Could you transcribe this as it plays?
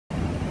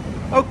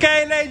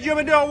Okay, ladies and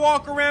gentlemen, do a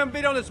walk around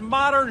video on this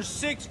modern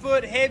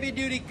 6-foot heavy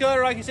duty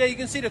cutter. Like I said, you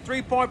can see the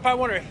 3-point,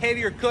 probably one of their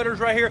heavier cutters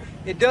right here.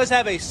 It does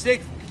have a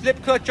slip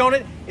clutch on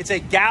it. It's a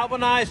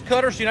galvanized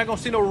cutter, so you're not gonna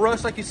see no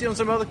rust like you see on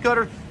some other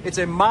cutters. It's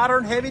a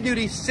modern heavy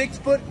duty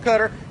 6-foot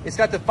cutter. It's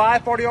got the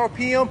 540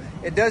 RPM.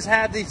 It does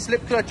have the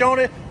slip clutch on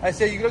it. Like I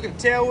said, you can look at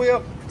the tail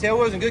wheel. The tail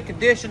wheel's in good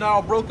condition, not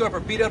all broke up or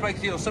beat up like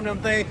you see on some of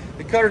them things.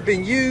 The cutter's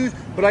been used,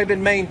 but they've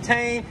been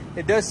maintained.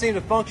 It does seem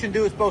to function,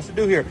 do what it's supposed to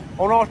do here.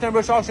 On Auction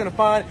Brush, also gonna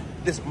find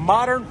this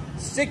modern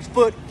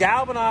 6-foot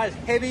galvanized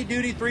heavy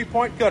duty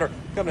 3-point cutter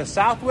coming to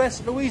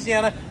Southwest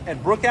Louisiana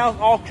and Brookhouse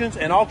Auctions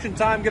and Auction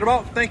Time. Get them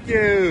out. Thank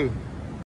you.